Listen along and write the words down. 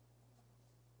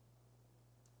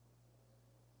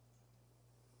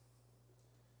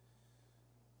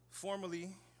Formerly,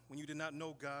 when you did not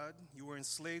know God, you were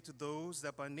enslaved to those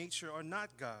that by nature are not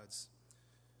gods.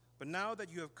 But now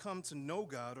that you have come to know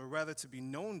God, or rather to be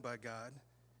known by God,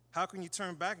 how can you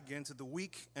turn back again to the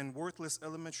weak and worthless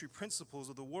elementary principles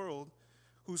of the world,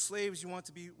 whose slaves you want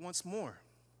to be once more?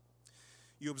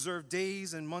 You observe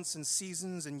days and months and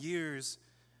seasons and years.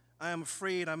 I am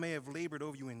afraid I may have labored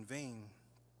over you in vain.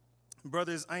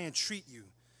 Brothers, I entreat you,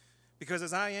 because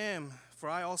as I am, for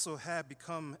I also have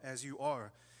become as you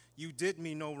are, you did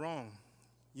me no wrong.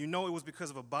 You know it was because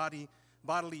of a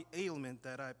bodily ailment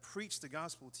that I preached the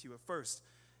gospel to you at first.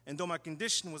 And though my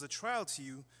condition was a trial to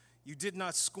you, you did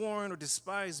not scorn or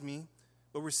despise me,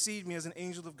 but received me as an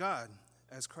angel of God,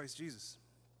 as Christ Jesus.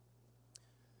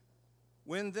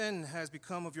 When then has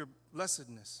become of your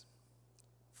blessedness?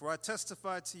 For I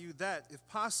testified to you that, if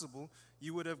possible,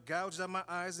 you would have gouged out my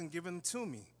eyes and given them to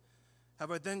me.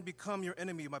 Have I then become your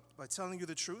enemy by telling you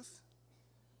the truth?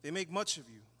 They make much of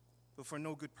you, but for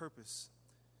no good purpose.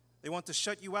 They want to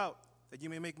shut you out, that you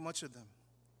may make much of them.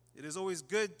 It is always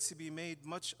good to be made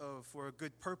much of for a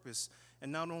good purpose,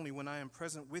 and not only when I am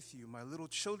present with you, my little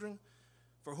children,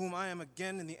 for whom I am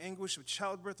again in the anguish of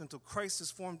childbirth until Christ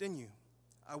is formed in you.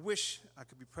 I wish I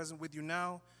could be present with you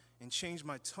now and change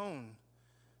my tone,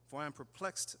 for I am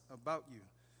perplexed about you.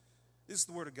 This is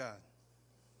the word of God.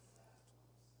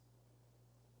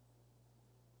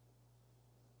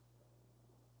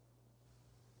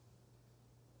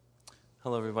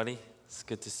 Hello, everybody. It's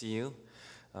good to see you.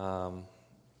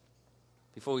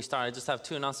 Before we start, I just have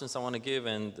two announcements I want to give.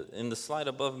 And in the slide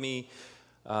above me,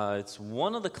 it's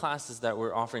one of the classes that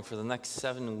we're offering for the next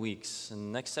 7 weeks. In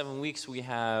the next 7 weeks, we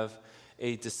have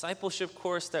a discipleship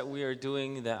course that we are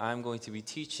doing that I'm going to be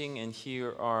teaching. And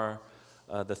here are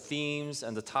the themes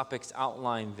and the topics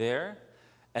outlined there.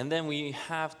 And then we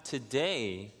have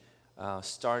today,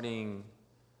 starting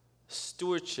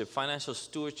stewardship, financial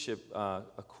stewardship,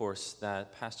 a course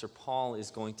that Pastor Paul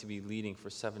is going to be leading for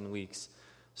 7 weeks.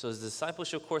 So the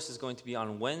discipleship course is going to be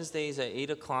on Wednesdays at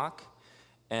 8 o'clock,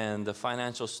 and the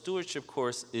financial stewardship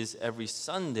course is every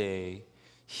Sunday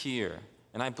here.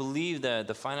 And I believe that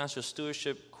the financial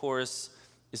stewardship course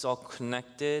is all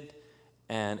connected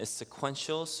and it's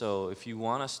sequential. So if you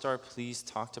want to start, please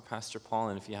talk to Pastor Paul.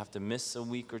 And if you have to miss a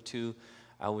week or two,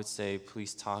 I would say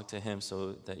please talk to him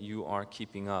so that you are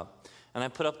keeping up. And I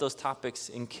put up those topics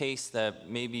in case that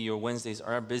maybe your Wednesdays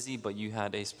are busy, but you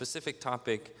had a specific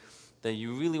topic that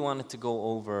you really wanted to go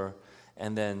over,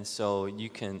 and then so you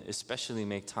can especially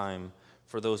make time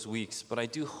for those weeks. But I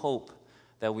do hope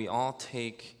that we all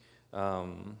take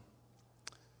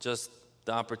just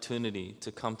the opportunity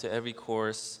to come to every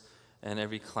course and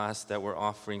every class that we're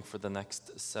offering for the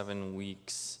next 7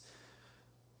 weeks.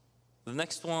 The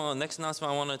next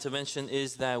announcement I wanted to mention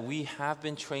is that we have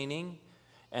been training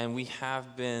and we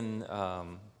have been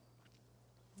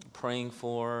praying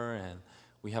for, and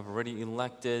we have already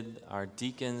elected our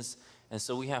deacons. And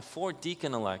so we have 4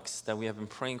 deacon elects that we have been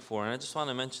praying for. And I just want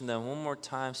to mention them one more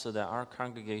time so that our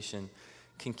congregation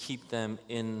can keep them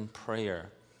in prayer.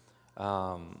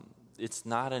 It's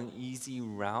not an easy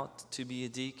route to be a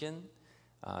deacon.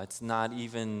 It's not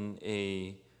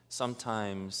even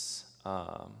sometimes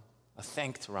a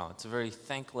thanked route. It's a very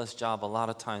thankless job a lot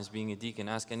of times being a deacon.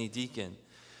 Ask any deacon.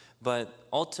 But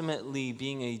ultimately,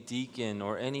 being a deacon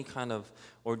or any kind of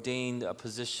ordained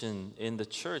position in the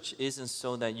church isn't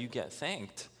so that you get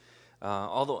thanked.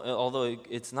 Although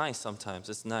it's nice sometimes,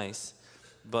 it's nice.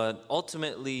 But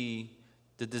ultimately,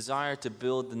 the desire to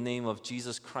build the name of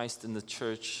Jesus Christ in the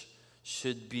church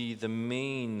should be the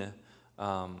main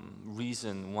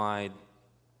reason why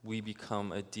we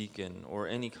become a deacon or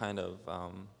any kind of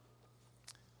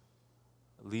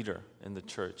leader in the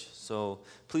church. So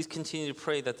please continue to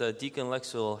pray that the deacon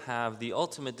elects will have the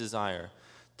ultimate desire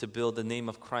to build the name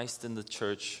of Christ in the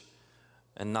church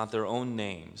and not their own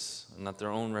names, not their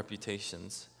own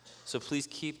reputations. So please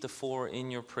keep the 4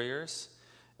 in your prayers,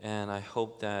 and I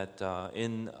hope that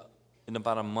in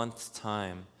about a month's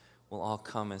time, we'll all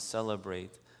come and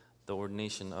celebrate the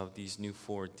ordination of these new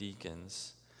 4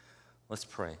 deacons. Let's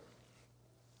pray.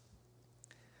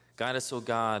 Guide us, O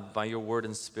God, by your word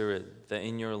and spirit, that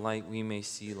in your light we may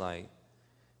see light,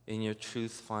 in your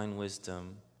truth find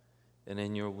wisdom, and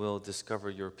in your will discover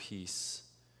your peace.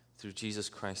 Through Jesus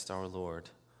Christ our Lord.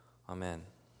 Amen.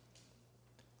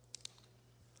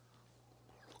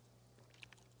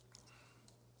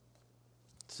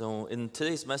 So in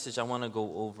today's message, I want to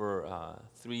go over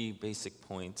 3 basic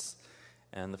points.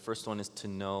 And the first one is to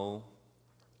know.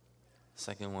 The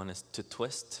second one is to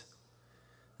twist.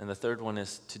 And the third one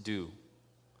is to do.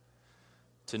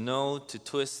 To know, to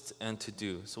twist, and to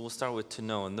do. So we'll start with to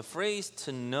know. And the phrase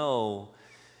to know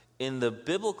in the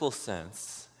biblical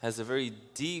sense, has a very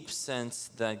deep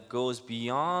sense that goes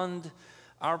beyond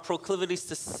our proclivities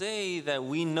to say that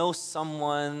we know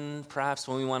someone perhaps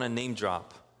when we want to name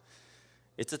drop.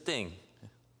 It's a thing.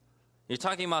 You're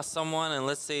talking about someone, and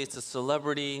let's say it's a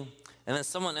celebrity, and then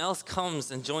someone else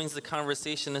comes and joins the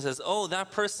conversation and says, oh,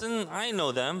 that person, I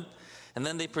know them. And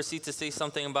then they proceed to say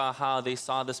something about how they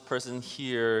saw this person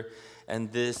here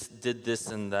and this, did this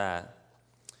and that.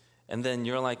 And then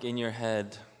you're like in your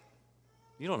head,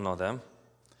 you don't know them.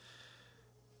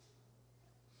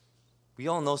 We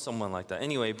all know someone like that.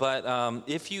 Anyway, but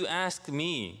if you asked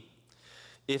me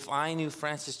if I knew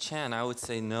Francis Chan, I would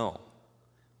say no.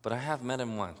 But I have met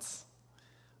him once.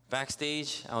 I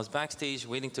was backstage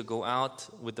waiting to go out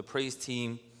with the praise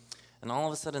team, and all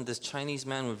of a sudden this Chinese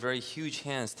man with very huge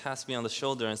hands taps me on the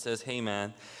shoulder and says, hey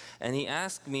man, and he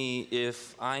asked me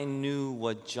if I knew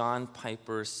what John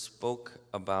Piper spoke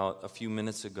about a few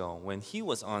minutes ago when he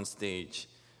was on stage,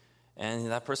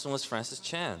 and that person was Francis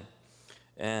Chan.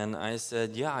 And I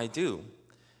said, yeah, I do.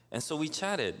 And so we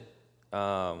chatted,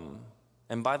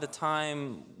 and by the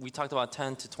time, we talked about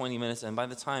 10 to 20 minutes, and by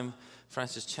the time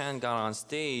Francis Chan got on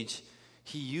stage,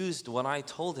 he used what I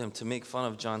told him to make fun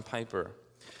of John Piper.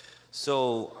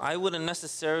 So I wouldn't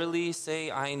necessarily say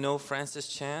I know Francis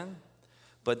Chan,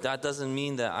 but that doesn't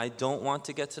mean that I don't want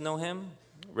to get to know him.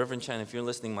 Reverend Chan, if you're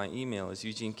listening, my email is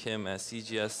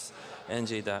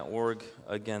eugenekim@cgsnj.org.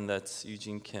 Again, that's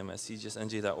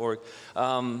eugenekim@cgsnj.org.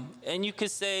 And you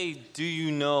could say, do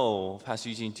you know, Pastor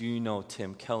Eugene, do you know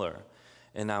Tim Keller?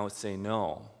 And I would say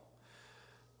no.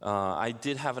 I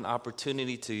did have an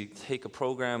opportunity to take a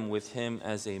program with him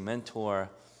as a mentor,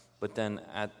 but then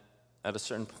at a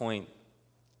certain point,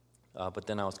 but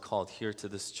then I was called here to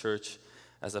this church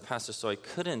as a pastor, so I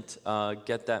couldn't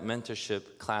get that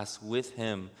mentorship class with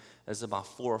him. There's about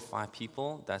 4 or 5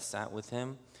 people that sat with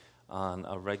him on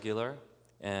a regular,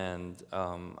 and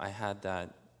I had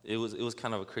that. It was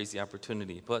kind of a crazy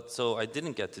opportunity, but so I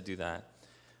didn't get to do that.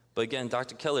 But again,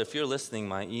 Dr. Keller, if you're listening,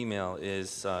 my email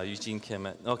is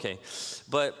eugenekim. Okay,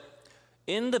 but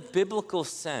in the biblical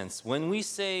sense, when we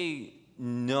say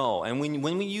no, and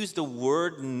when we use the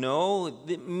word no,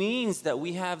 it means that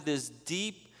we have this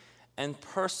deep and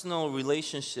personal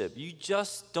relationship. You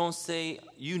just don't say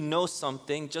you know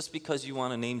something just because you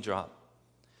want to name drop.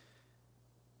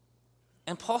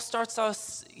 And Paul starts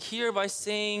us here by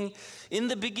saying, in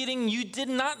the beginning, you did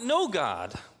not know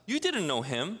God. You didn't know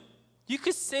him. You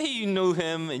could say you knew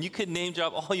him and you could name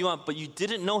drop all you want, but you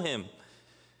didn't know him.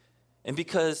 And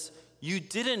because you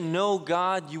didn't know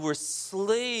God, you were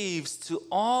slaves to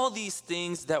all these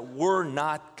things that were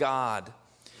not God.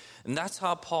 And that's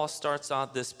how Paul starts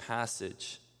out this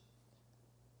passage.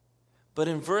 But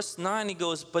in verse 9 he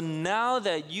goes, but now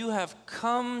that you have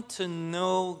come to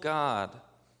know God,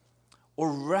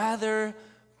 or rather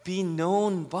be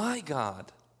known by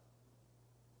God.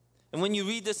 And when you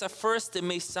read this at first, it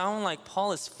may sound like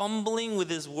Paul is fumbling with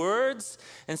his words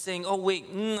and saying, oh wait,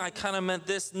 I kind of meant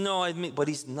this. No, I mean, but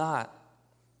he's not.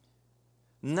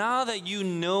 Now that you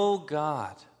know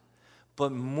God,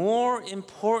 but more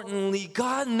importantly,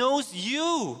 God knows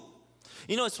you.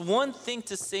 You know, it's one thing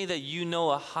to say that you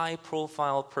know a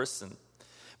high-profile person,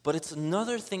 but it's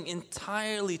another thing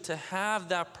entirely to have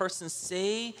that person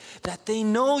say that they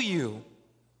know you.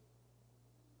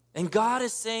 And God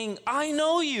is saying, I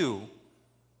know you.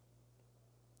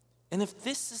 And if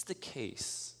this is the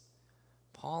case,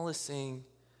 Paul is saying,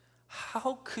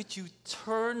 how could you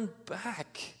turn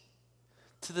back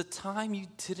to the time you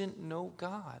didn't know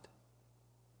God?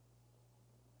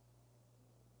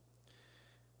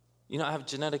 You know, I have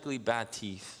genetically bad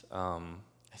teeth. I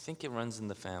think it runs in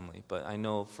the family, but I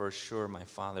know for sure my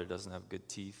father doesn't have good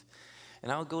teeth.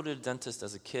 And I would go to the dentist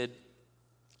as a kid,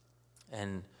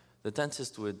 and the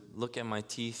dentist would look at my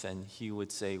teeth and he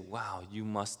would say, wow, you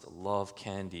must love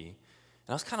candy. And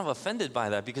I was kind of offended by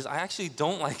that because I actually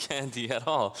don't like candy at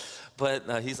all.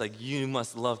 But he's like, you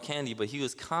must love candy. But he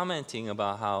was commenting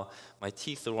about how my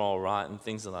teeth are all rotten and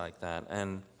things like that.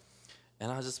 And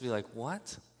I'll just be like,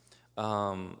 what?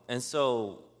 And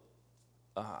so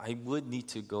I would need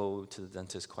to go to the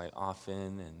dentist quite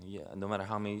often, and no matter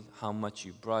how much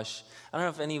you brush. I don't know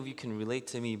if any of you can relate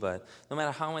to me, but no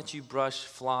matter how much you brush,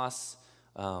 floss,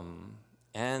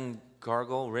 and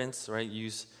gargle, rinse, right?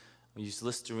 Use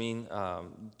Listerine.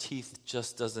 Teeth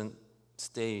just doesn't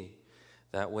stay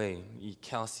that way. You eat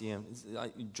calcium,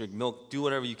 you drink milk, do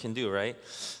whatever you can do, right?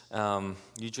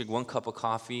 You drink 1 cup of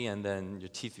coffee, and then your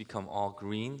teeth become all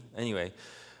green. Anyway,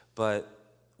 but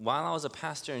while I was a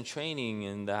pastor in training,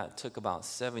 and that took about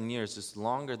 7 years, it's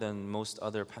longer than most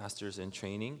other pastors in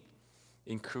training.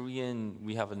 In Korean,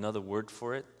 we have another word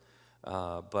for it.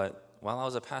 But while I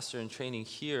was a pastor in training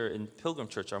here in Pilgrim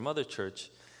Church, our mother church,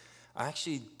 I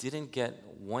actually didn't get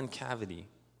one cavity.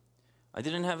 I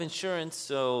didn't have insurance,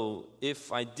 so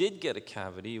if I did get a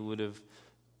cavity, it would have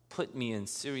put me in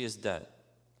serious debt.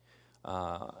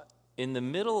 In the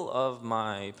middle of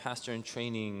my pastor in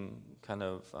training kind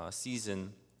of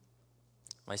season,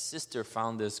 my sister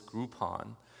found this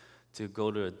Groupon to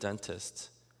go to a dentist.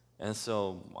 And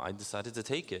so I decided to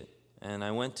take it. And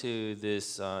I went to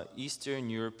this Eastern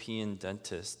European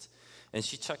dentist. And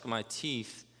she checked my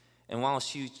teeth. And while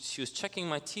she was checking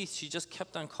my teeth, she just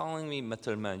kept on calling me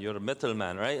metal man. You're a metal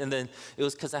man, right? And then it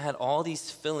was because I had all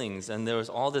these fillings and there was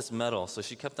all this metal. So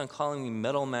she kept on calling me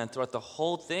metal man throughout the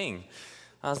whole thing.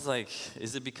 I was like,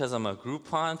 is it because I'm a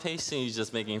Groupon patient? You're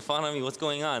just making fun of me? What's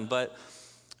going on? But,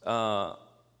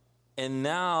 and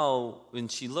now when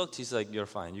she looked, she's like, you're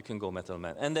fine. You can go metal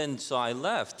man. And then so I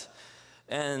left.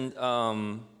 And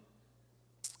now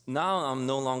I'm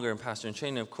no longer in pastor in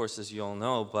training, of course, as you all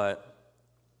know, but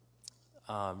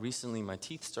recently my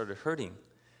teeth started hurting.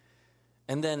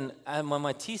 And then when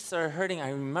my teeth started hurting,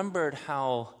 I remembered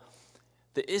how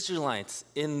the Israelites,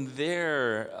 in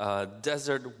their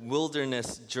desert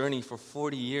wilderness journey for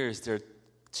 40 years, their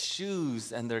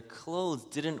shoes and their clothes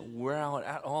didn't wear out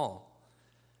at all.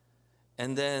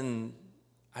 And then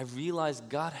I realized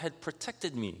God had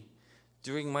protected me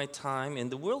during my time in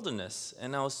the wilderness,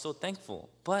 and I was so thankful.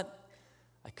 But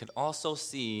I could also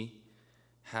see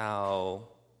how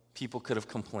people could have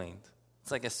complained.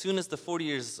 It's like as soon as the 40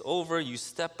 years is over, you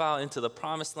step out into the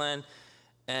promised land,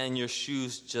 and your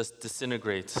shoes just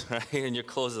disintegrate, right? And your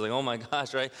clothes are like, oh my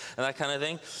gosh, right? And that kind of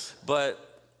thing.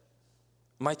 But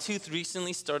my tooth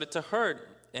recently started to hurt,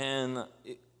 and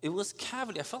it was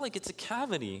cavity. I felt like it's a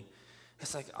cavity.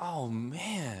 It's like, oh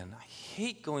man, I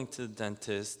hate going to the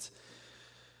dentist.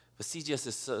 But CGS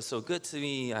is so good to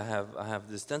me. I have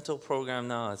this dental program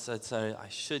now. I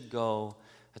should go.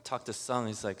 I talked to Sung.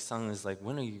 He's like,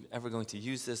 when are you ever going to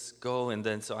use this? Go. And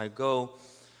then so I go.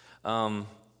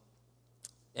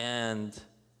 And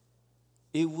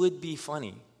it would be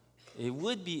funny. It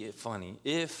would be funny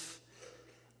if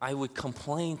I would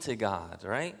complain to God,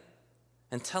 right?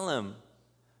 And tell him,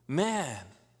 man,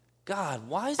 God,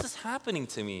 why is this happening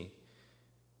to me?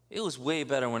 It was way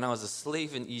better when I was a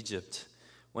slave in Egypt,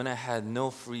 when I had no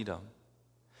freedom.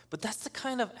 But that's the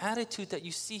kind of attitude that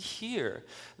you see here,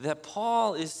 that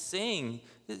Paul is saying.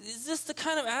 Is this the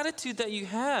kind of attitude that you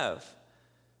have?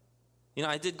 You know,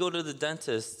 I did go to the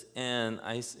dentist, and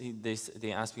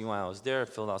they asked me why I was there. I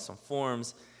filled out some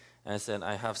forms, and I said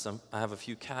I have a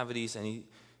few cavities. And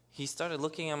he started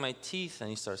looking at my teeth, and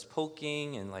he starts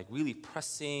poking and like really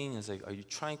pressing. He's like, "Are you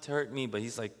trying to hurt me?" But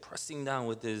he's like pressing down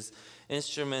with his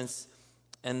instruments,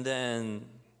 and then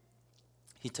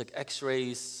he took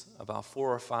X-rays, about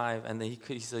 4 or 5, and then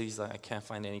he's like, "I can't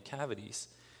find any cavities."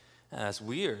 And that's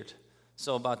weird.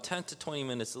 So about 10 to 20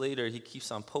 minutes later, he keeps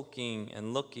on poking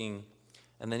and looking.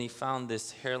 And then he found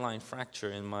this hairline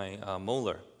fracture in my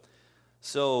molar.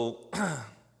 So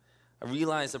I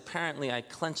realized apparently I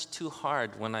clenched too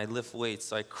hard when I lift weights.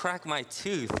 So I cracked my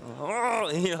tooth,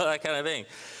 that kind of thing.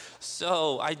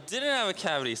 So I didn't have a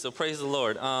cavity, so praise the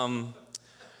Lord.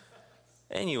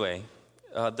 Anyway,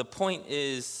 the point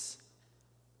is,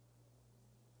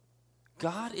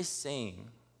 God is saying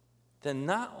that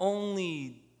not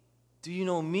only do you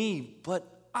know me, but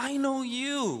I know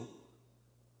you.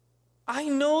 I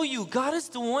know you. God is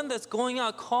the one that's going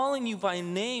out calling you by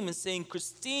name and saying,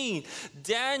 Christine,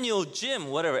 Daniel, Jim,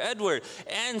 whatever, Edward,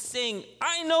 and saying,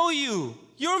 I know you.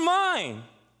 You're mine.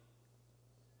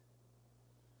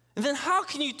 And then how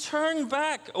can you turn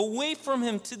back away from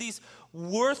him to these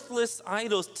worthless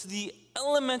idols, to the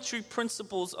elementary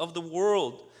principles of the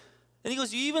world? And he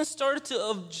goes, you even started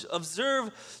to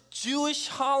observe Jewish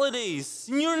holidays.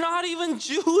 And you're not even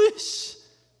Jewish.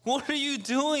 What are you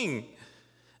doing?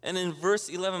 And in verse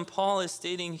 11, Paul is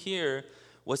stating here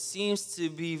what seems to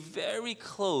be very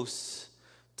close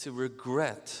to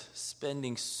regret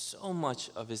spending so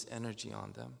much of his energy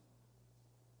on them.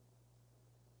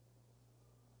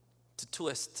 To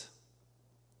twist.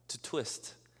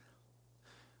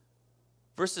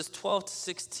 Verses 12 to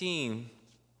 16,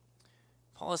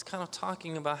 Paul is kind of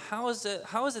talking about how is it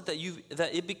that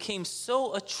it became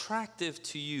so attractive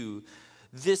to you,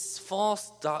 this false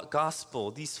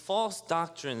gospel, these false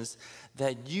doctrines,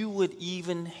 that you would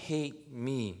even hate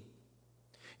me.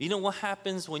 You know what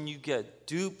happens when you get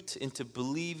duped into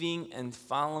believing and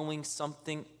following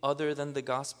something other than the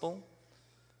gospel?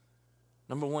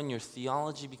 Number one, your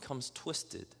theology becomes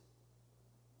twisted.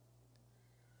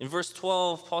 In verse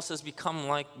 12, Paul says, become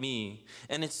like me.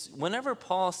 And it's whenever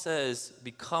Paul says,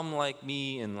 become like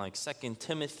me in like 2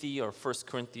 Timothy or 1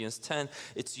 Corinthians 10,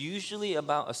 it's usually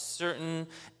about a certain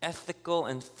ethical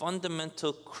and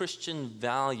fundamental Christian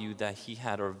value that he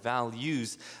had, or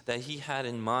values that he had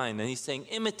in mind. And he's saying,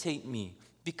 imitate me,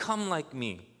 become like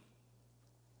me.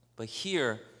 But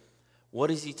here,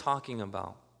 what is he talking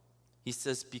about? He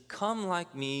says, become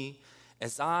like me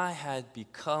as I had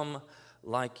become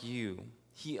like you.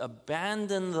 He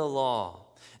abandoned the law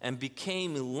and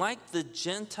became like the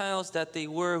Gentiles that they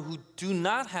were who do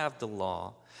not have the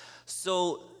law.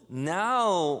 So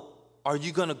now, are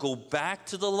you going to go back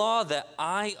to the law that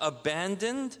I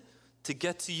abandoned to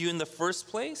get to you in the first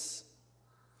place?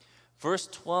 Verse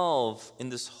 12 in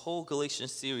this whole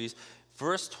Galatians series,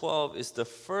 verse 12 is the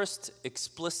first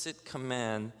explicit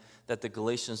command that the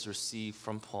Galatians receive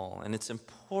from Paul. And it's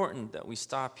important that we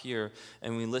stop here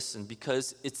and we listen,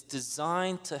 because it's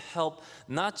designed to help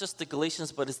not just the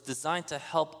Galatians, but it's designed to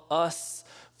help us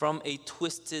from a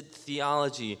twisted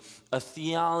theology, a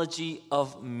theology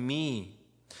of me,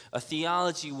 a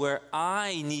theology where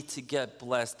I need to get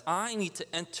blessed, I need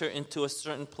to enter into a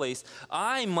certain place,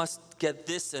 I must get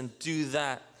this and do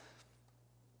that.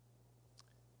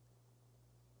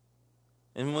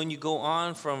 And when you go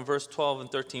on from verse 12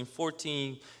 and 13,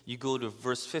 14, you go to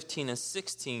verse 15 and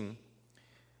 16,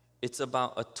 it's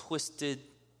about a twisted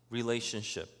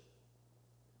relationship.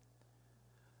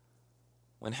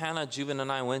 When Hannah, Juven, and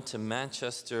I went to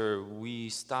Manchester, we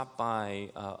stopped by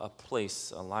a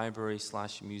place, a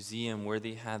library/museum, where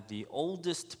they had the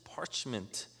oldest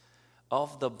parchment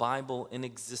of the Bible in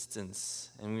existence.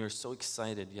 And we were so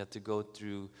excited. You had to go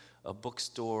through a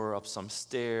bookstore, up some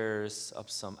stairs, up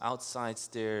some outside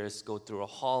stairs, go through a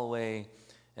hallway,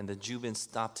 and the Juven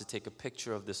stopped to take a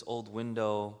picture of this old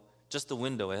window. Just the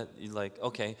window. You're like,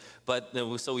 okay. But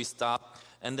so we stopped,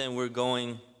 and then we're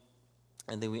going,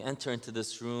 and then we enter into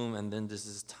this room, and then there's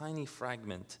this tiny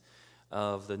fragment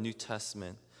of the New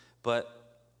Testament. But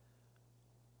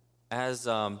as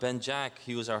Ben Jack,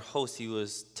 he was our host, he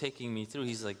was taking me through.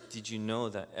 He's like, did you know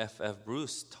that F.F.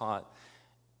 Bruce taught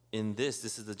in this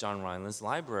is the John Rylands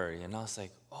Library? And I was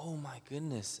like, oh my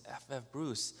goodness, F.F.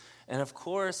 Bruce. And of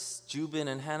course, Juben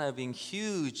and Hannah, being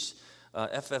huge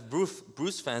F.F.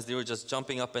 Bruce fans, they were just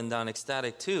jumping up and down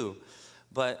ecstatic too.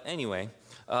 But anyway,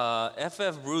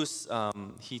 F.F. Bruce,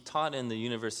 he taught in the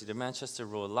University of Manchester,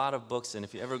 wrote a lot of books, and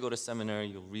if you ever go to seminary,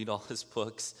 you'll read all his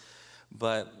books.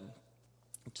 But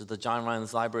the John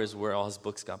Rylands Library is where all his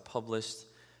books got published.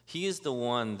 He is the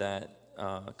one that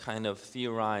kind of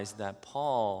theorized that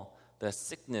Paul, the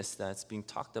sickness that's being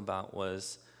talked about,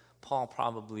 was Paul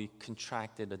probably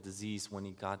contracted a disease when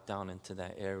he got down into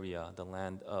that area, the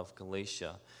land of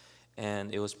Galatia,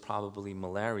 and it was probably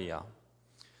malaria.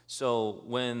 So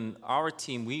when our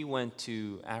team, we went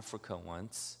to Africa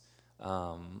once,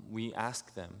 we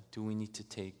asked them, do we need to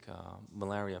take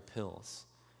malaria pills?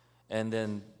 And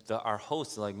then our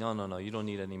hosts are like, no, you don't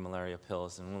need any malaria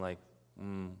pills. And we're like,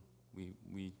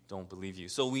 we don't believe you.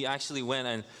 So we actually went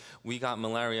and we got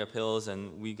malaria pills,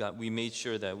 and we made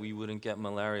sure that we wouldn't get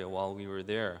malaria while we were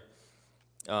there.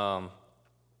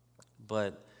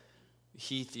 But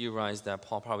he theorized that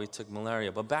Paul probably took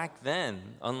malaria. But back then,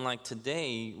 unlike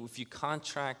today, if you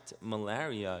contract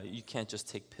malaria, you can't just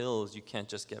take pills. You can't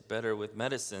just get better with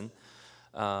medicine.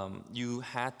 You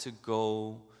had to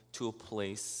go to a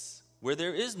place where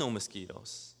there is no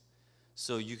mosquitoes.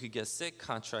 So you could get sick,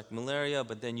 contract malaria,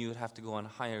 but then you would have to go on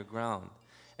higher ground.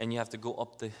 And you have to go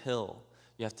up the hill.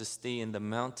 You have to stay in the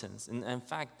mountains. And in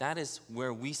fact, that is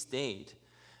where we stayed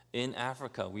in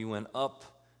Africa. We went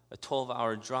up a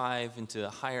 12-hour drive into a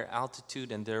higher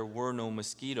altitude, and there were no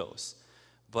mosquitoes.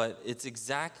 But it's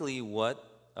exactly what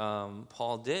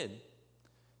Paul did.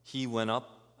 He went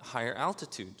up higher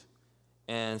altitude.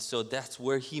 And so that's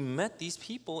where he met these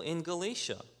people in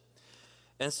Galatia.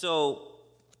 And so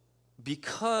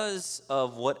because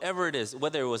of whatever it is,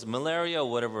 whether it was malaria or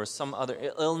whatever, some other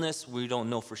illness, we don't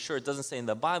know for sure. It doesn't say in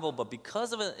the Bible, but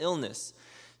because of an illness,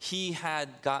 he had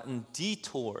gotten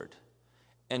detoured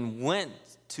and went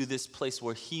to this place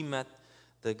where he met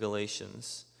the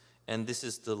Galatians. And this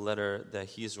is the letter that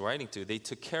he is writing to. They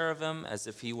took care of him as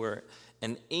if he were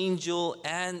an angel,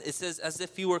 and it says as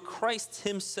if he were Christ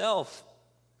himself.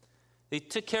 They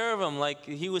took care of him like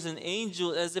he was an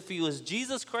angel, as if he was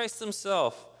Jesus Christ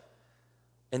himself.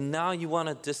 And now you want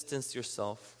to distance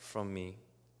yourself from me.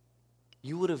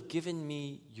 You would have given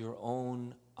me your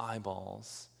own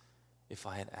eyeballs if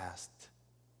I had asked.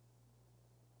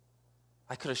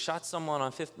 I could have shot someone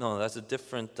on fifth. No, that's a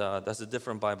different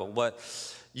Bible. But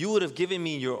you would have given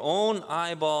me your own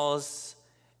eyeballs,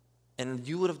 and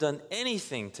you would have done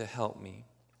anything to help me.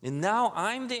 And now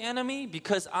I'm the enemy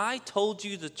because I told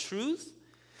you the truth?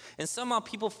 And somehow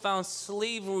people found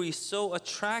slavery so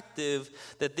attractive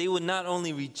that they would not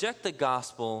only reject the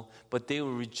gospel, but they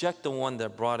would reject the one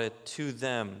that brought it to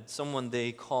them, someone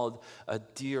they called a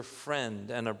dear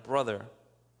friend and a brother.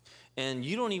 And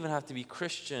you don't even have to be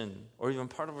Christian or even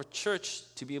part of a church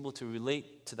to be able to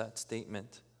relate to that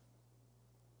statement.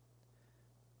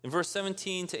 In verse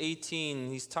 17 to 18,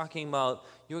 he's talking about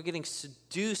you're getting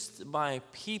seduced by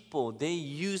people. They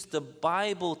use the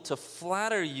Bible to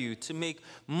flatter you, to make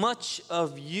much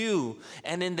of you.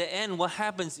 And in the end, what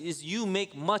happens is you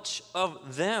make much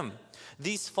of them.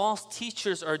 These false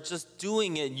teachers are just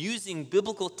doing it, using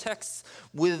biblical texts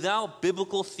without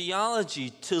biblical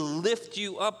theology to lift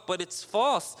you up, but it's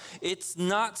false. It's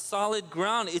not solid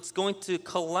ground. It's going to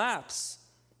collapse.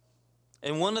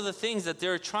 And one of the things that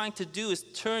they're trying to do is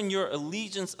turn your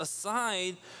allegiance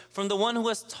aside from the one who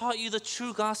has taught you the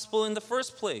true gospel in the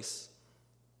first place.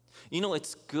 You know,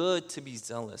 it's good to be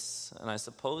zealous, and I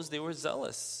suppose they were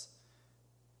zealous.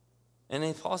 And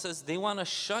then Paul says they want to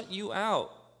shut you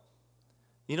out.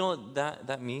 You know what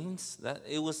that means? That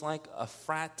it was like a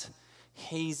frat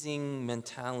hazing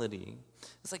mentality.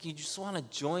 It's like you just want to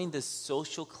join this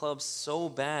social club so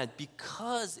bad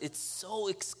because it's so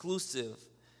exclusive.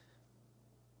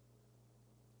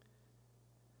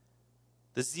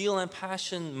 The zeal and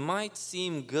passion might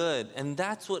seem good, and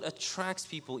that's what attracts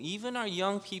people, even our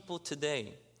young people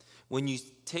today. When you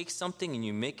take something and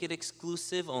you make it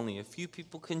exclusive, only a few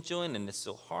people can join, and it's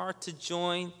so hard to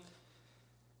join.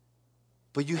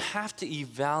 But you have to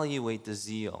evaluate the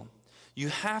zeal. You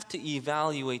have to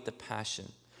evaluate the passion.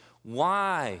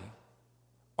 Why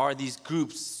are these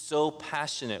groups so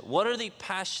passionate? What are they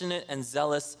passionate and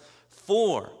zealous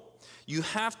for? You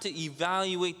have to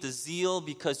evaluate the zeal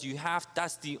because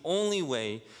that's the only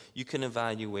way you can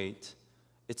evaluate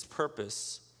its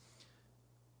purpose.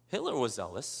 Hitler was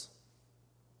zealous.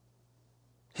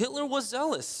 Hitler was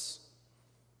zealous.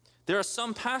 There are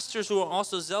some pastors who are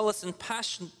also zealous and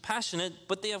passionate,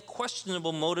 but they have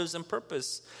questionable motives and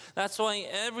purpose. That's why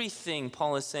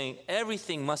Paul is saying,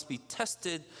 everything must be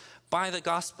tested by the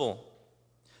gospel.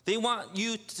 They want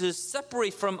you to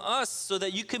separate from us so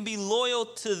that you can be loyal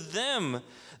to them.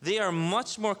 They are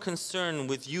much more concerned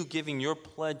with you giving your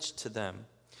pledge to them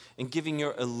and giving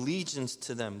your allegiance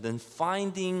to them than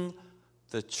finding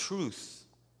the truth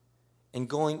and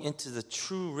going into the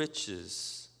true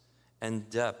riches and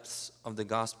depths of the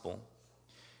gospel.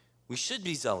 We should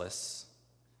be zealous,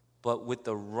 but with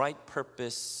the right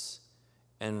purpose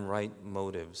and right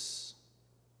motives.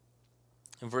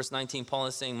 In verse 19, Paul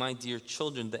is saying, my dear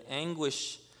children, the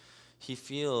anguish he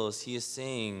feels, he is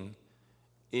saying,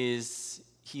 he is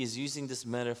using this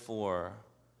metaphor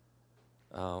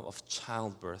of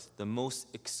childbirth, the most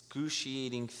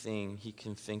excruciating thing he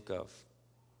can think of,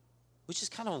 which is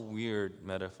kind of a weird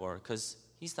metaphor because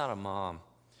he's not a mom.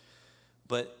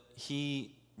 But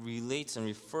he relates and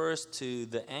refers to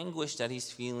the anguish that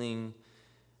he's feeling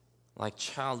like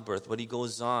childbirth. But he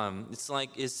goes on, it's like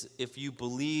if you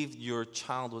believed your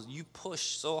child you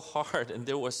pushed so hard and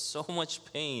there was so much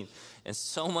pain and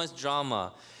so much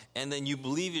drama, and then you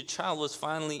believe your child was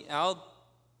finally out,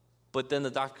 but then the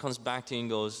doctor comes back to you and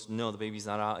goes, no, the baby's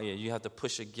not out yet. You have to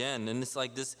push again. And it's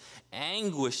like this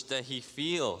anguish that he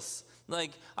feels.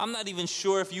 Like, I'm not even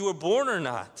sure if you were born or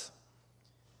not.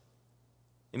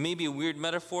 It may be a weird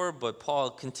metaphor, but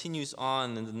Paul continues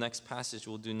on in the next passage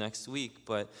we'll do next week.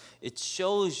 But it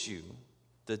shows you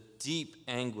the deep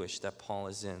anguish that Paul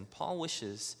is in. Paul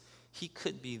wishes he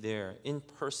could be there in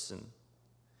person.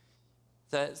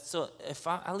 So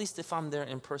at least if I'm there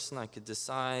in person, I could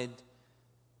decide.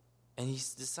 And he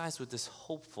decides with this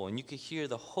hopeful, and you could hear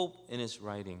the hope in his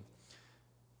writing.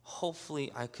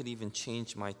 Hopefully I could even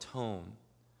change my tone.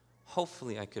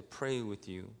 Hopefully I could pray with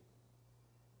you.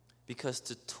 Because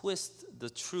to twist the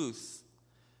truth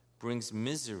brings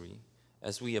misery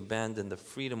as we abandon the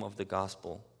freedom of the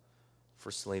gospel for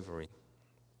slavery.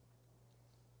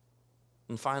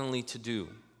 And finally, to do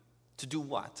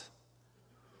what?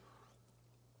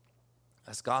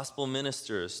 As gospel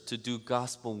ministers, to do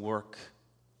gospel work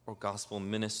or gospel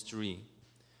ministry.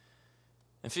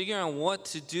 And figuring out what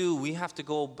to do, we have to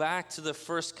go back to the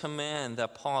first command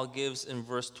that Paul gives in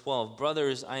verse 12.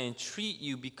 Brothers, I entreat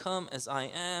you, become as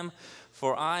I am,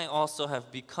 for I also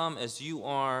have become as you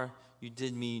are. You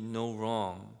did me no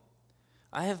wrong.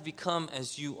 I have become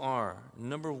as you are.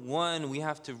 Number one, we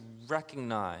have to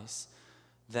recognize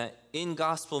that in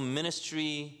gospel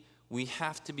ministry, we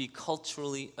have to be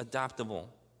culturally adaptable.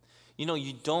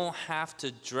 You don't have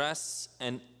to dress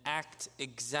and act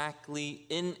exactly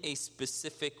in a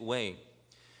specific way.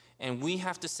 And we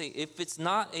have to say, if it's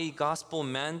not a gospel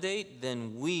mandate,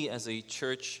 then we as a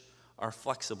church are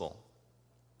flexible.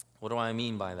 What do I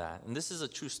mean by that? And this is a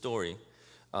true story.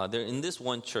 There in this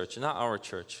one church, not our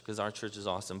church, because our church is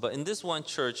awesome, but in this one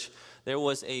church, there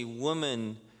was a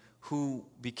woman who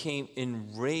became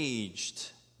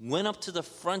enraged, went up to the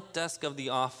front desk of the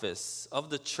office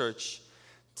of the church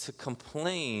to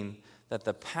complain that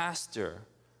the pastor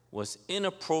was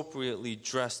inappropriately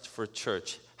dressed for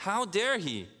church. How dare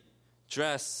he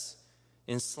dress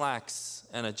in slacks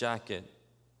and a jacket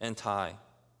and tie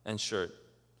and shirt?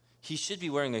 He should be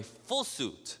wearing a full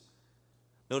suit.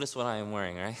 Notice what I am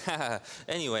wearing, right?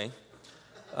 Anyway,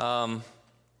 no,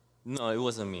 it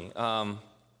wasn't me. And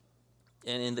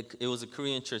it was a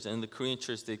Korean church, and in the Korean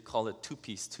church, they call it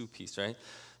two-piece, right?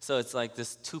 So it's like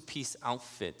this two-piece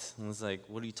outfit. And it's like,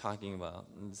 what are you talking about?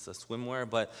 It's a swimwear,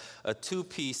 but a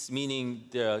two-piece, meaning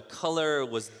the color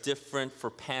was different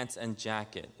for pants and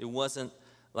jacket. It wasn't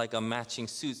like a matching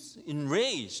suit.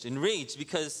 Enraged,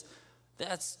 because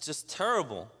that's just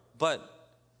terrible. But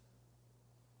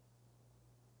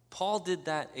Paul did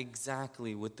that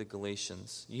exactly with the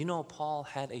Galatians. Paul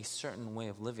had a certain way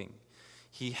of living.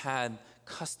 He had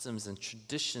customs and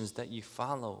traditions that you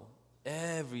follow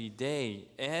every day,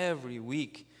 every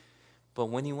week. But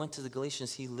when he went to the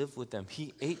Galatians, he lived with them.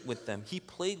 He ate with them. He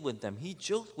played with them. He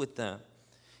joked with them.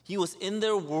 He was in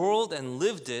their world and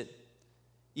lived it,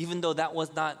 even though that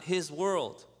was not his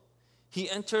world. He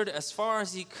entered as far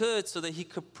as he could so that he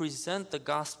could present the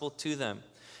gospel to them.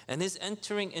 And his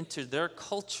entering into their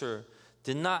culture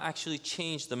did not actually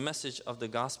change the message of the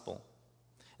gospel.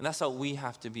 And that's how we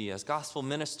have to be as gospel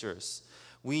ministers.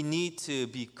 We need to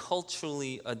be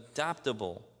culturally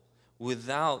adaptable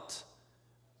without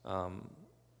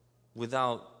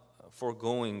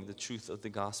foregoing the truth of the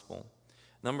gospel.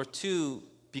 Number 2,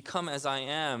 become as I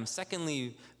am.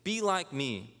 Secondly, be like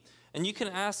me. And you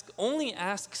can only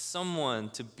ask someone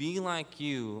to be like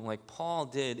you, like Paul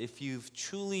did, if you've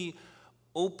truly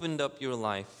opened up your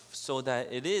life so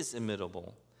that it is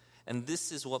imitable. And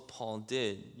this is what Paul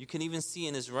did. You can even see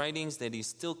in his writings that he's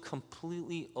still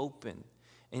completely open,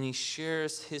 and he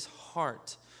shares his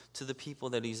heart to the people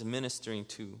that he's ministering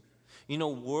to.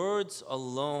 Words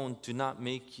alone do not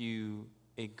make you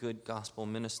a good gospel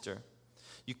minister.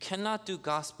 You cannot do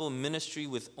gospel ministry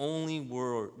with only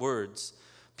words.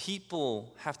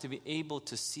 People have to be able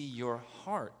to see your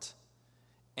heart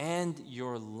and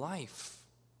your life.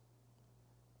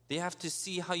 They have to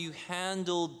see how you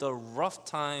handled the rough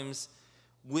times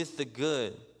with the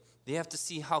good. They have to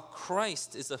see how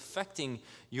Christ is affecting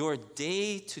your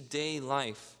day-to-day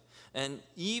life. And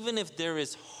even if there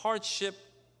is hardship,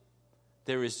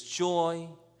 there is joy.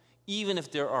 Even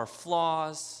if there are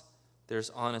flaws, there's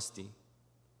honesty.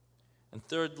 And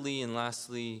thirdly and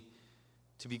lastly,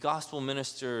 to be gospel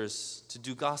ministers, to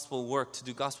do gospel work, to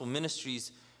do gospel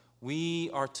ministries, we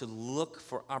are to look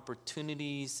for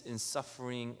opportunities in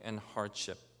suffering and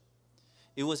hardship.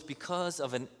 It was because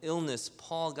of an illness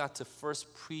Paul got to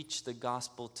first preach the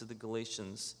gospel to the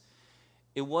Galatians.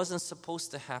 It wasn't supposed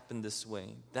to happen this way.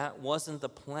 That wasn't the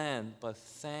plan, but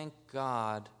thank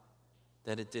God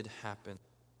that it did happen.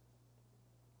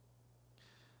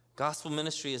 Gospel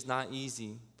ministry is not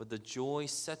easy, but the joy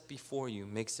set before you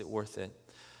makes it worth it.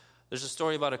 There's a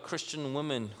story about a Christian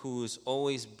woman who is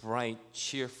always bright,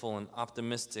 cheerful, and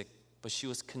optimistic, but she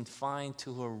was confined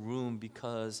to her room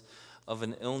because of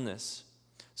an illness.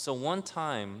 So one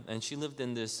time, and she lived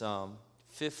in this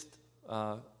fifth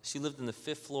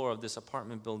floor of this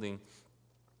apartment building,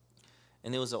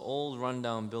 and it was an old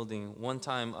rundown building. One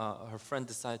time, her friend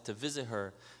decided to visit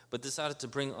her, but decided to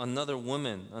bring another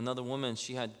woman.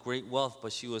 She had great wealth,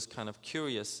 but she was kind of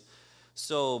curious.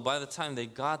 So by the time they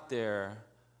got there,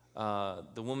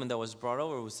 the woman that was brought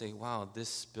over would say, wow,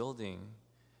 this building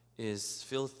is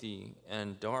filthy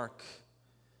and dark.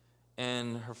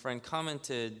 And her friend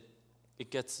commented, it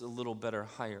gets a little better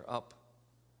higher up.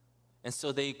 And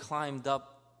so they climbed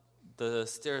up the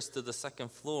stairs to the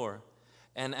second floor.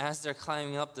 And as they're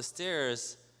climbing up the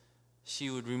stairs, she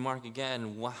would remark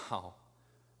again, wow,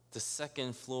 the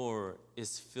second floor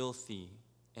is filthy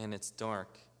and it's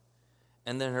dark.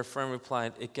 And then her friend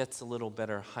replied, it gets a little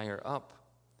better higher up.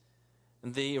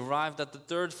 And they arrived at the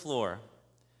third floor.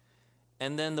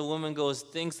 And then the woman goes,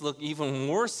 things look even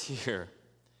worse here.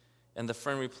 And the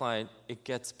friend replied, it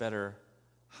gets better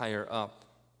higher up.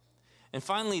 And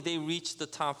finally, they reached the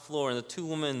top floor, and the two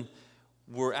women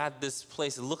were at this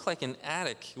place. It looked like an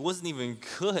attic. It wasn't even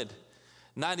good.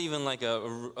 not even like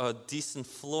a decent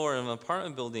floor in an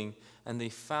apartment building. And they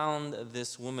found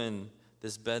this woman,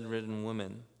 this bedridden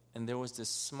woman. And there was this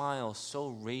smile so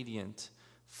radiant,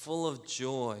 full of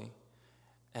joy.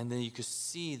 And then you could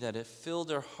see that it filled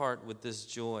her heart with this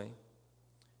joy.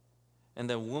 And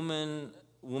the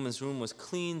woman's room was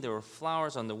clean. There were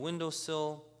flowers on the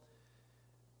windowsill.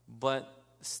 But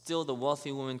still the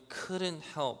wealthy woman couldn't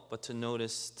help but to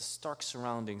notice the stark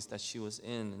surroundings that she was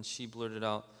in. And she blurted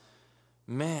out,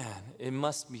 "Man, it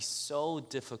must be so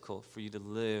difficult for you to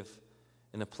live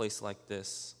in a place like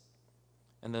this."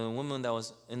 And the woman that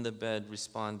was in the bed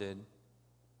responded,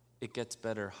 "It gets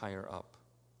better higher up."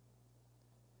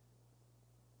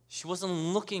 She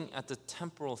wasn't looking at the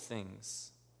temporal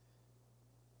things.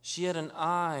 She had an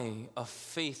eye of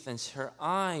faith, and her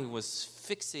eye was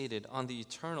fixated on the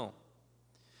eternal.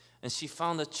 And she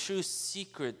found the true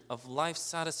secret of life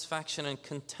satisfaction and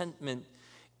contentment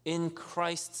in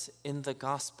Christ, in the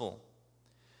gospel.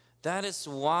 That is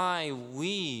why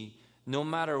we, no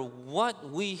matter what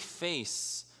we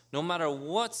face, no matter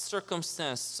what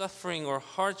circumstance, suffering or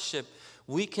hardship,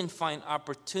 we can find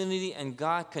opportunity and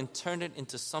God can turn it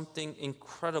into something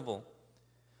incredible.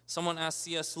 Someone asked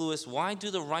C.S. Lewis, "Why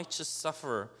do the righteous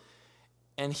suffer?"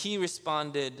 And he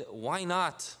responded, "Why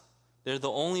not? They're the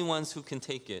only ones who can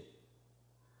take it."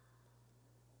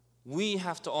 We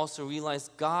have to also realize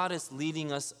God is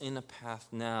leading us in a path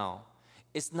now.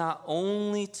 It's not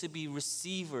only to be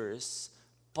receivers,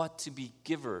 but to be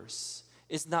givers.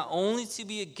 It's not only to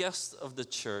be a guest of the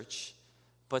church,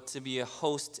 but to be a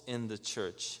host in the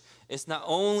church. It's not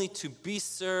only to be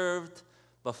served,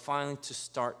 but finally to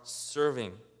start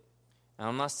serving. And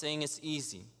I'm not saying it's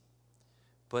easy,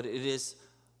 but it is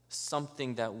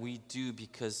something that we do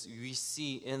because we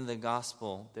see in the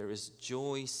gospel there is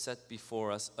joy set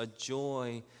before us, a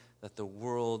joy that the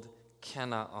world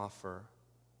cannot offer.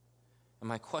 And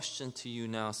my question to you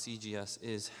now, CGS,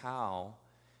 is how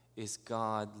is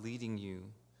God leading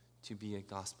you to be a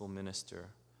gospel minister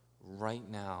right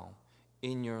now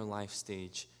in your life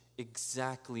stage,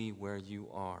 exactly where you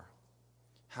are?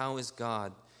 How is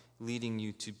God leading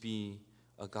you to be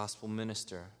a gospel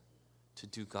minister, to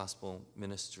do gospel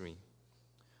ministry?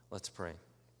 Let's pray.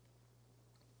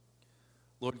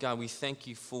 Lord God, we thank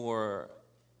you for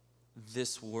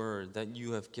this word that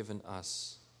you have given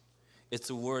us. It's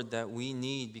a word that we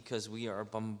need because we are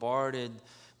bombarded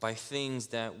by things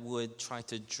that would try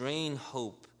to drain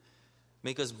hope,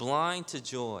 make us blind to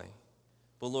joy.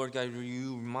 But Lord God,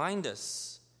 you remind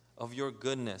us of your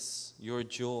goodness, your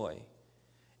joy,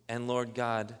 and Lord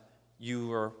God,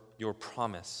 your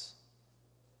promise.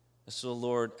 So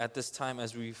Lord, at this time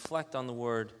as we reflect on the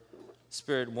word,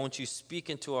 Spirit, won't you speak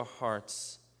into our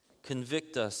hearts,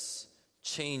 convict us,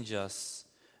 change us,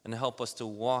 and help us to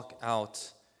walk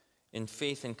out in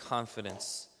faith and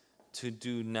confidence to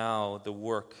do now the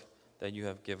work that you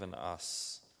have given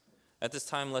us. At this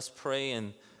time, let's pray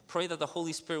and pray that the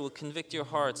Holy Spirit will convict your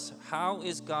hearts. How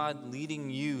is God leading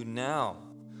you now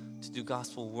to do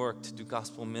gospel work, to do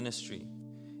gospel ministry?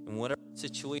 In whatever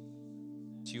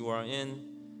situation you are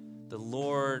in, the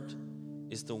Lord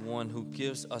is the one who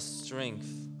gives us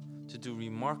strength to do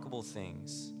remarkable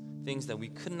things, things that we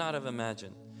could not have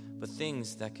imagined, but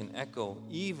things that can echo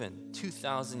even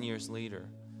 2,000 years later,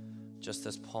 just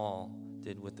as Paul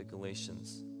did with the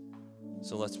Galatians.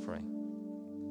 So let's pray.